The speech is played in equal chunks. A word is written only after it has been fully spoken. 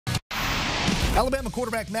Alabama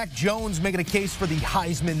quarterback Mac Jones making a case for the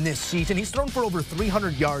Heisman this season. He's thrown for over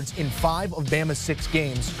 300 yards in 5 of Bama's 6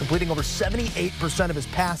 games, completing over 78% of his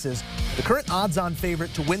passes. The current odds-on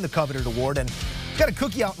favorite to win the coveted award, and he's got a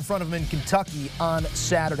cookie out in front of him in Kentucky on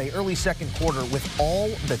Saturday, early second quarter, with all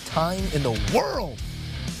the time in the world.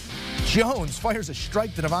 Jones fires a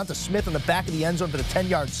strike to DeVonta Smith in the back of the end zone for the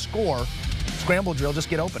 10-yard score. Scramble drill, just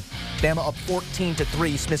get open. Bama up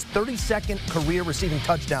 14-3. Smith's 32nd career receiving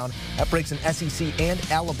touchdown. That breaks an SEC and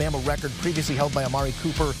Alabama record previously held by Amari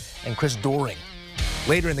Cooper and Chris Doering.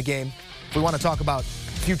 Later in the game, if we want to talk about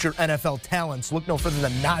future NFL talents, look no further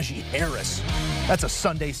than Najee Harris. That's a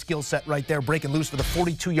Sunday skill set right there, breaking loose for the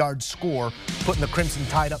 42-yard score, putting the Crimson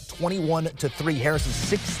Tide up 21-3. Harris's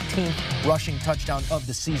 16th rushing touchdown of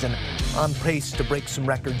the season, on pace to break some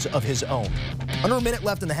records of his own. Under a minute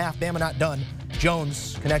left in the half, Bama not done.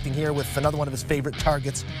 Jones connecting here with another one of his favorite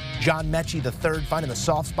targets, John Mechie III, finding the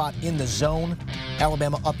soft spot in the zone.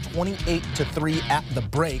 Alabama up 28-3 at the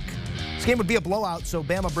break. This game would be a blowout, so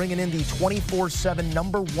Bama bringing in the 24/7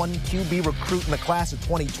 #1 QB recruit in the class of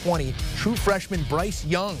 2020, true freshman Bryce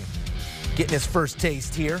Young, getting his first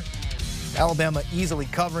taste here. Alabama easily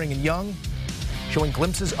covering, and Young showing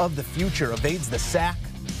glimpses of the future, evades the sack,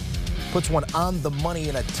 puts one on the money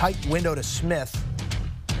in a tight window to Smith.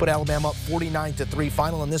 Put Alabama up 49-3.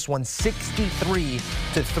 Final in this one,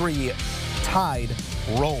 63-3. Tide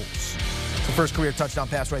rolls. It's the first career touchdown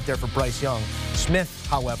pass right there for Bryce Young. Smith,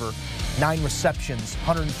 however, 9 receptions,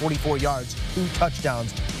 144 yards, 2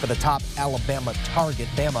 touchdowns for the top Alabama target.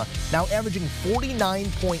 Bama now averaging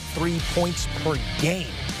 49.3 points per game.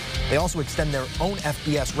 They also extend their own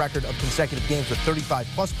FBS record of consecutive games with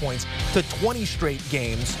 35-plus points to 20 straight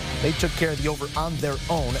games. They took care of the over on their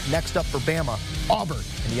own. Next up for Bama, Auburn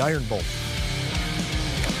in the Iron Bowl.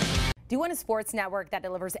 Do you want a sports network that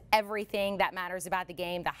delivers everything that matters about the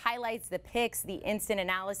game? The highlights, the picks, the instant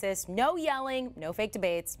analysis, no yelling, no fake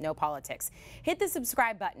debates, no politics. Hit the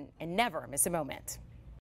subscribe button and never miss a moment.